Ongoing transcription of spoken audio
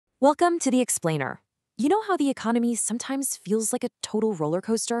Welcome to The Explainer. You know how the economy sometimes feels like a total roller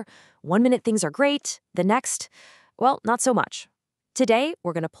coaster? One minute things are great, the next, well, not so much. Today,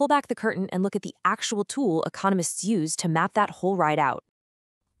 we're going to pull back the curtain and look at the actual tool economists use to map that whole ride out.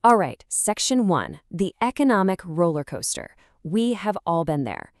 All right, Section 1, the economic roller coaster. We have all been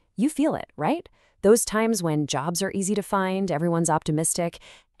there. You feel it, right? Those times when jobs are easy to find, everyone's optimistic,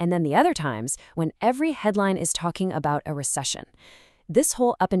 and then the other times when every headline is talking about a recession. This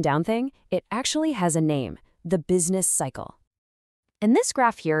whole up and down thing, it actually has a name, the business cycle. In this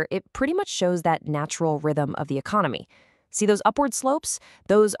graph here, it pretty much shows that natural rhythm of the economy. See those upward slopes?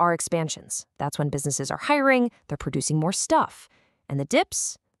 Those are expansions. That's when businesses are hiring, they're producing more stuff. And the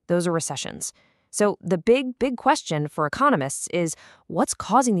dips? Those are recessions. So the big question for economists is, what's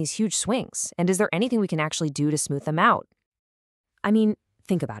causing these huge swings? And is there anything we can actually do to smooth them out? I mean,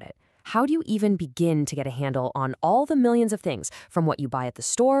 think about it. How do you even begin to get a handle on all the millions of things, from what you buy at the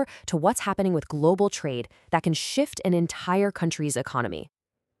store to what's happening with global trade, that can shift an entire country's economy?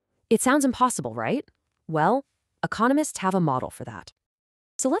 It sounds impossible, right? Well, economists have a model for that.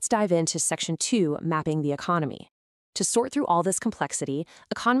 So let's dive into Section 2, mapping the economy. To sort through all this complexity,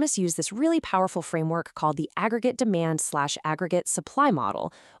 economists use this really powerful framework called the Aggregate Demand/Aggregate Supply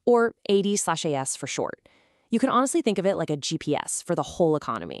Model, or AD/AS for short. You can honestly think of it like a GPS for the whole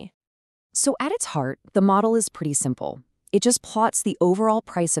economy. So at its heart, the model is pretty simple. It just plots the overall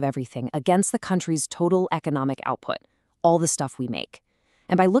price of everything against the country's total economic output, all the stuff we make.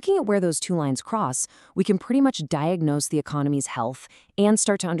 And by looking at where those two lines cross, we can pretty much diagnose the economy's health and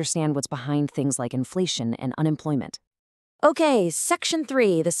start to understand what's behind things like inflation and unemployment. Okay, Section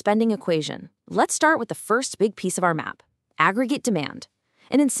 3, the spending equation. Let's start with the first big piece of our map, aggregate demand.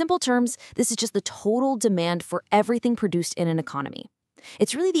 And in simple terms, this is just the total demand for everything produced in an economy.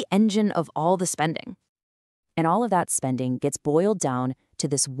 It's really the engine of all the spending. And all of that spending gets boiled down to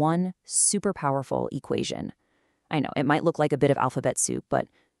this one super powerful equation. I know, it might look like a bit of alphabet soup, but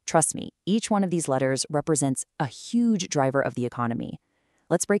trust me, each one of these letters represents a huge driver of the economy.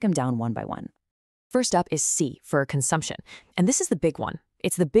 Let's break them down one by one. First up is C for consumption, and this is the big one.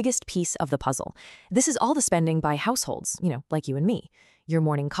 It's the biggest piece of the puzzle. This is all the spending by households, like you and me. Your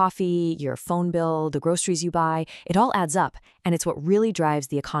morning coffee, your phone bill, the groceries you buy, it all adds up, and it's what really drives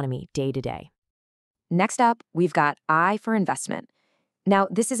the economy day to day. Next up, we've got I for investment. Now,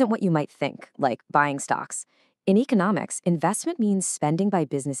 this isn't what you might think, like buying stocks. In economics, investment means spending by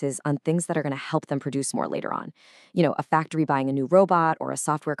businesses on things that are going to help them produce more later on. A factory buying a new robot or a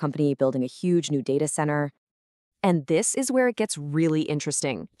software company building a huge new data center. And this is where it gets really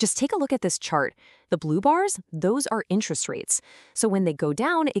interesting. Just take a look at this chart. The blue bars, those are interest rates. So when they go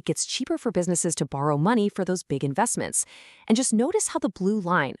down, it gets cheaper for businesses to borrow money for those big investments. And just notice how the blue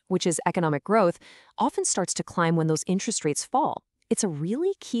line, which is economic growth, often starts to climb when those interest rates fall. It's a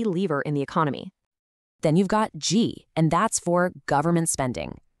really key lever in the economy. Then you've got G, and that's for government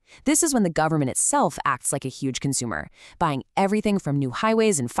spending. This is when the government itself acts like a huge consumer, buying everything from new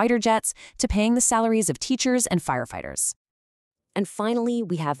highways and fighter jets to paying the salaries of teachers and firefighters. And finally,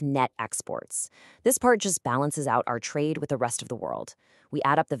 we have net exports. This part just balances out our trade with the rest of the world. We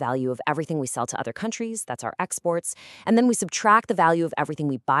add up the value of everything we sell to other countries, that's our exports, and then we subtract the value of everything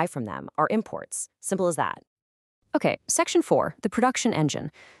we buy from them, our imports. Simple as that. Okay, Section 4, the production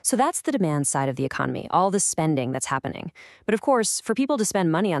engine. So that's the demand side of the economy, all the spending that's happening. But of course, for people to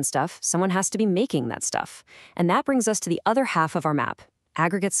spend money on stuff, someone has to be making that stuff. And that brings us to the other half of our map,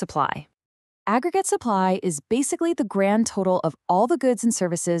 aggregate supply. Aggregate supply is basically the grand total of all the goods and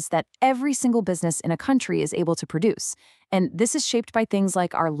services that every single business in a country is able to produce. And this is shaped by things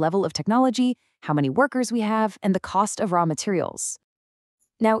like our level of technology, how many workers we have, and the cost of raw materials.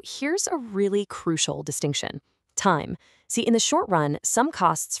 Now, here's a really crucial distinction. Time. See, in the short run, some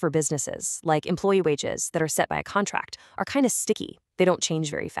costs for businesses, like employee wages that are set by a contract, are kind of sticky. They don't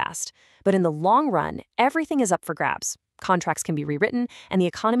change very fast. But in the long run, everything is up for grabs. Contracts can be rewritten, and the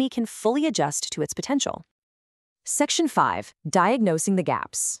economy can fully adjust to its potential. Section 5, diagnosing the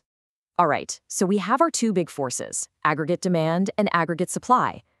gaps. All right, so we have our two big forces, aggregate demand and aggregate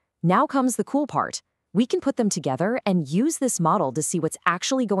supply. Now comes the cool part. We can put them together and use this model to see what's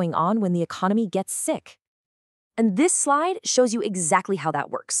actually going on when the economy gets sick. And this slide shows you exactly how that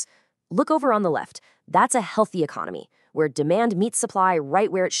works. Look over on the left. That's a healthy economy, where demand meets supply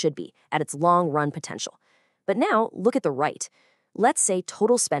right where it should be, at its long-run potential. But now, look at the right. Let's say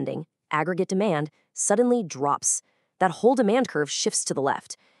total spending, aggregate demand, suddenly drops. That whole demand curve shifts to the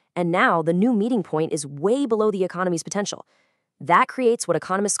left. And now, the new meeting point is way below the economy's potential. That creates what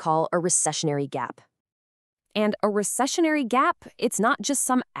economists call a recessionary gap. And a recessionary gap, it's not just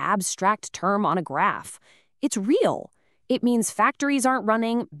some abstract term on a graph. It's real. It means factories aren't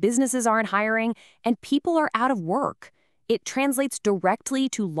running, businesses aren't hiring, and people are out of work. It translates directly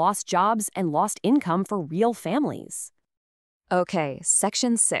to lost jobs and lost income for real families. Okay,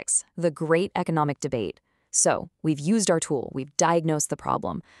 Section 6, the Great Economic Debate. So, we've used our tool, we've diagnosed the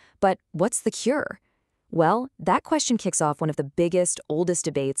problem. But what's the cure? Well, that question kicks off one of the biggest, oldest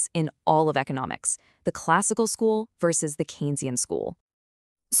debates in all of economics, the classical school versus the Keynesian school.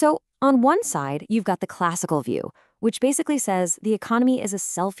 So, on one side, you've got the classical view, which basically says the economy is a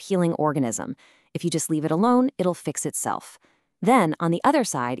self-healing organism. If you just leave it alone, it'll fix itself. Then, on the other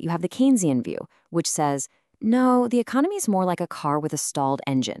side, you have the Keynesian view, which says, no, the economy is more like a car with a stalled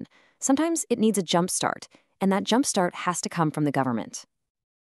engine. Sometimes it needs a jump start, and that jump start has to come from the government.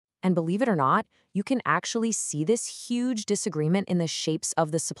 And believe it or not, you can actually see this huge disagreement in the shapes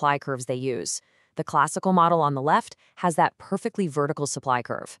of the supply curves they use. The classical model on the left has that perfectly vertical supply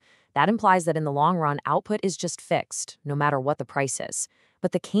curve. That implies that in the long run, output is just fixed, no matter what the price is.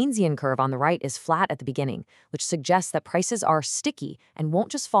 But the Keynesian curve on the right is flat at the beginning, which suggests that prices are sticky and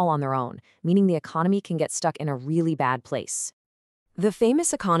won't just fall on their own, meaning the economy can get stuck in a really bad place. The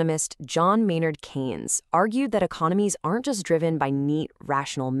famous economist John Maynard Keynes argued that economies aren't just driven by neat,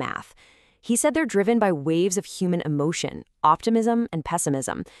 rational math. He said they're driven by waves of human emotion, optimism and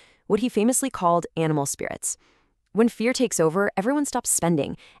pessimism, what he famously called animal spirits. When fear takes over, everyone stops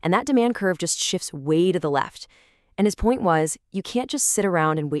spending, and that demand curve just shifts way to the left. And his point was, you can't just sit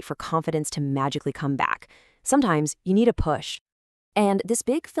around and wait for confidence to magically come back. Sometimes you need a push. And this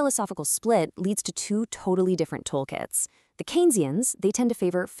big philosophical split leads to two totally different toolkits. The Keynesians, they tend to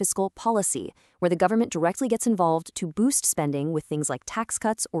favor fiscal policy, where the government directly gets involved to boost spending with things like tax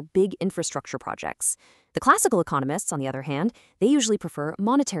cuts or big infrastructure projects. The classical economists, on the other hand, they usually prefer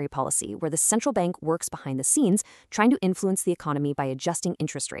monetary policy, where the central bank works behind the scenes, trying to influence the economy by adjusting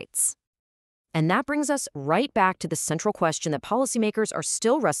interest rates. And that brings us right back to the central question that policymakers are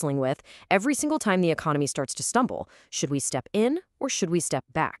still wrestling with every single time the economy starts to stumble. Should we step in or should we step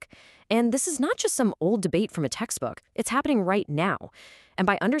back? And this is not just some old debate from a textbook. It's happening right now. And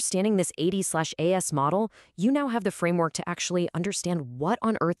by understanding this 80/AS model, you now have the framework to actually understand what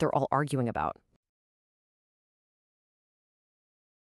on earth they're all arguing about.